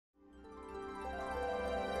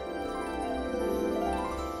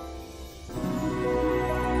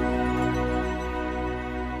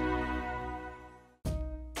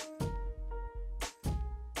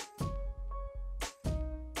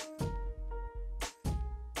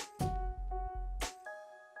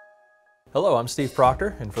Hello, I'm Steve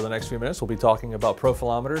Proctor, and for the next few minutes we'll be talking about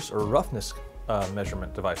profilometers or roughness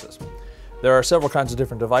measurement devices. There are several kinds of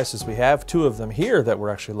different devices we have, two of them here that we're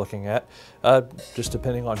actually looking at, just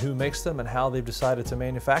depending on who makes them and how they've decided to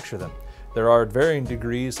manufacture them. There are varying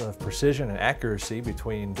degrees of precision and accuracy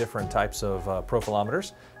between different types of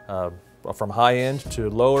profilometers, from high-end to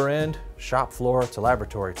lower-end, shop floor to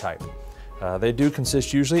laboratory type. They do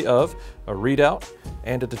consist usually of a readout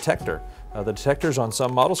and a detector. The detectors on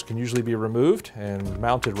some models can usually be removed and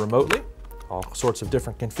mounted remotely, all sorts of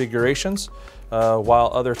different configurations, while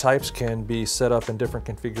other types can be set up in different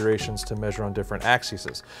configurations to measure on different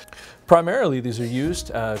axes. Primarily, these are used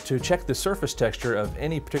to check the surface texture of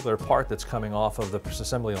any particular part that's coming off of the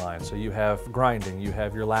assembly line. So you have grinding, you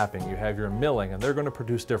have your lapping, you have your milling, and they're going to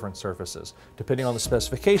produce different surfaces. Depending on the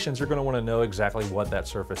specifications, you're going to want to know exactly what that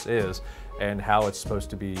surface is and how it's supposed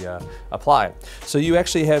to be applied. So you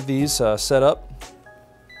actually have these set up,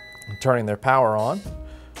 turning their power on.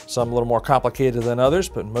 Some a little more complicated than others,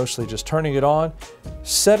 but mostly just turning it on,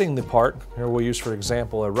 setting the part. Here we'll use, for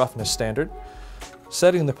example, a roughness standard.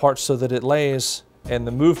 Setting the part so that it lays and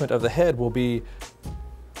the movement of the head will be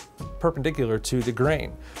perpendicular to the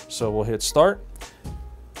grain. So we'll hit start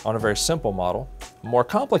on a very simple model. More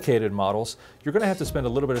complicated models, you're going to have to spend a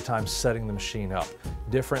little bit of time setting the machine up.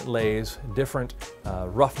 Different lays, different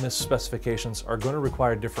roughness specifications are going to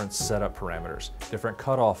require different setup parameters, different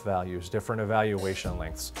cutoff values, different evaluation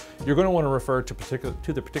lengths. You're going to want to refer to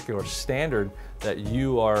the particular standard that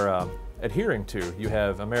you are adhering to. You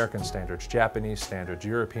have American standards, Japanese standards,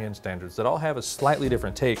 European standards that all have a slightly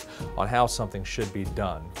different take on how something should be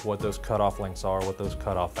done, what those cutoff lengths are, what those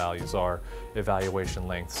cutoff values are, evaluation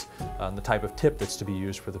lengths, the type of tip that's to be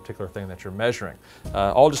used for the particular thing that you're measuring.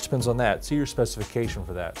 All just depends on that. See your specification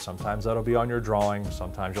for that. Sometimes that'll be on your drawing,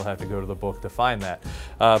 sometimes you'll have to go to the book to find that.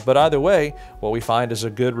 But either way, what we find is a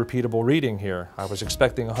good repeatable reading here. I was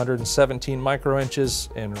expecting 117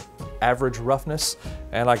 microinches in average roughness,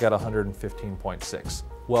 and I got 115.6,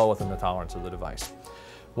 well within the tolerance of the device.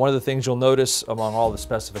 One of the things you'll notice among all the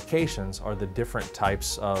specifications are the different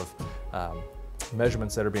types of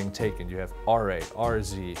measurements that are being taken. You have RA,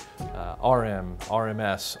 RZ, RM,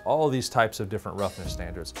 RMS, all of these types of different roughness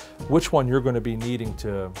standards. Which one you're going to be needing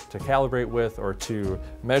to calibrate with or to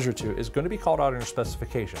measure to is going to be called out in your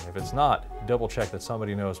specification. If it's not, double check that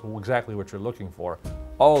somebody knows exactly what you're looking for.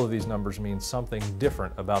 All of these numbers mean something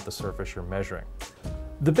different about the surface you're measuring.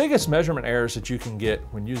 The biggest measurement errors that you can get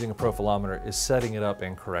when using a profilometer is setting it up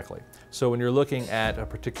incorrectly. So when you're looking at a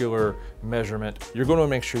particular measurement, you're going to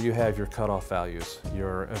make sure you have your cutoff values,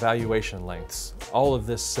 your evaluation lengths, all of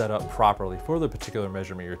this set up properly for the particular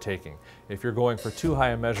measurement you're taking. If you're going for too high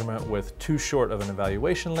a measurement with too short of an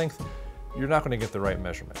evaluation length, you're not going to get the right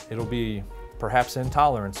measurement. It'll be perhaps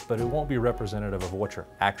intolerance, but it won't be representative of what you're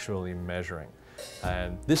actually measuring.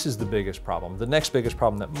 And this is the biggest problem. The next biggest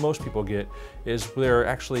problem that most people get is they're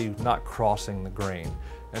actually not crossing the grain.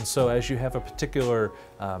 And so as you have a particular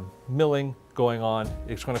milling going on,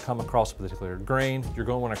 it's going to come across a particular grain. You're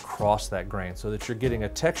going to want to cross that grain so that you're getting a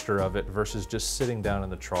texture of it versus just sitting down in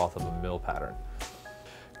the trough of a mill pattern.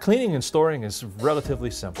 Cleaning and storing is relatively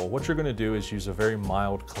simple. What you're going to do is use a very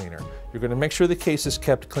mild cleaner. You're going to make sure the case is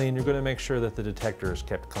kept clean. You're going to make sure that the detector is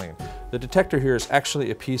kept clean. The detector here is actually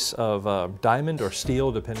a piece of diamond or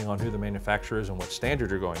steel, depending on who the manufacturer is and what standard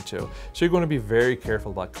you're going to. So you're going to be very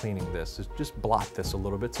careful about cleaning this. Just blot this a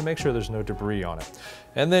little bit to make sure there's no debris on it.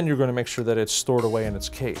 And then you're going to make sure that it's stored away in its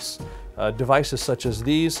case. Devices such as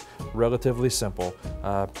these, relatively simple.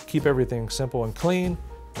 Keep everything simple and clean.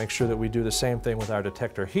 Make sure that we do the same thing with our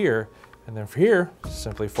detector here, and then for here,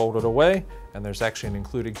 simply fold it away, and there's actually an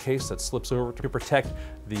included case that slips over to protect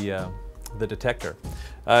the detector.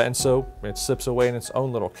 And so it slips away in its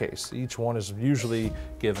own little case. Each one is usually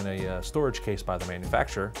given a storage case by the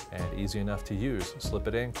manufacturer and easy enough to use. Slip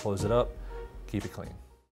it in, close it up, keep it clean.